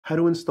how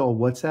to install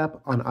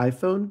WhatsApp on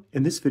iPhone.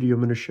 In this video, I'm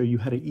going to show you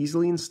how to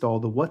easily install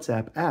the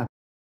WhatsApp app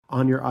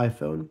on your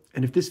iPhone.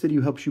 And if this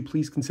video helps you,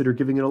 please consider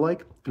giving it a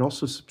like and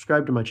also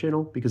subscribe to my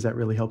channel because that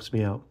really helps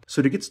me out.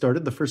 So to get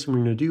started, the first thing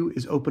we're going to do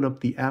is open up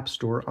the App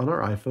Store on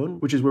our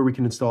iPhone, which is where we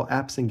can install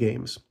apps and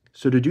games.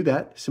 So to do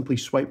that, simply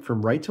swipe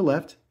from right to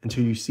left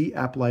until you see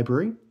App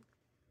Library,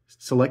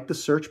 select the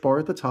search bar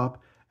at the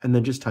top, and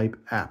then just type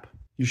app.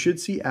 You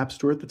should see App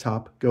Store at the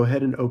top. Go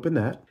ahead and open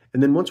that.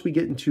 And then once we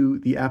get into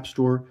the App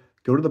Store,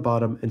 go to the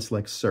bottom and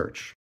select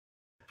search.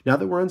 Now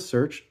that we're on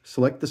search,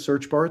 select the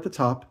search bar at the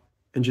top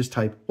and just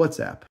type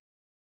WhatsApp.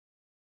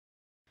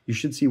 You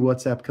should see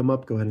WhatsApp come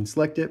up. Go ahead and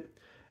select it.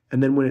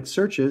 And then when it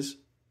searches,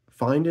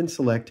 find and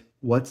select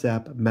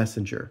WhatsApp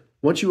Messenger.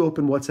 Once you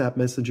open WhatsApp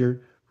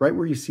Messenger, right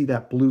where you see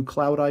that blue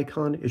cloud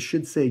icon, it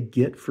should say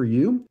Get for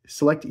you.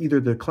 Select either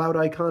the cloud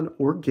icon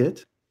or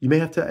Get. You may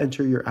have to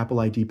enter your Apple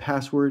ID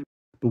password,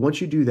 but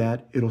once you do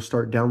that, it'll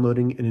start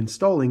downloading and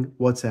installing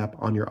WhatsApp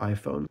on your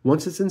iPhone.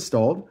 Once it's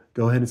installed,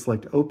 go ahead and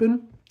select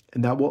Open,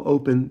 and that will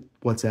open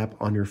WhatsApp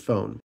on your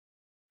phone.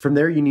 From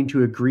there, you need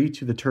to agree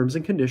to the terms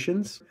and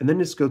conditions, and then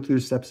just go through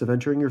the steps of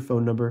entering your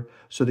phone number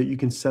so that you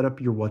can set up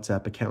your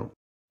WhatsApp account.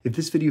 If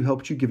this video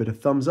helped you, give it a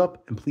thumbs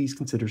up, and please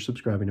consider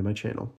subscribing to my channel.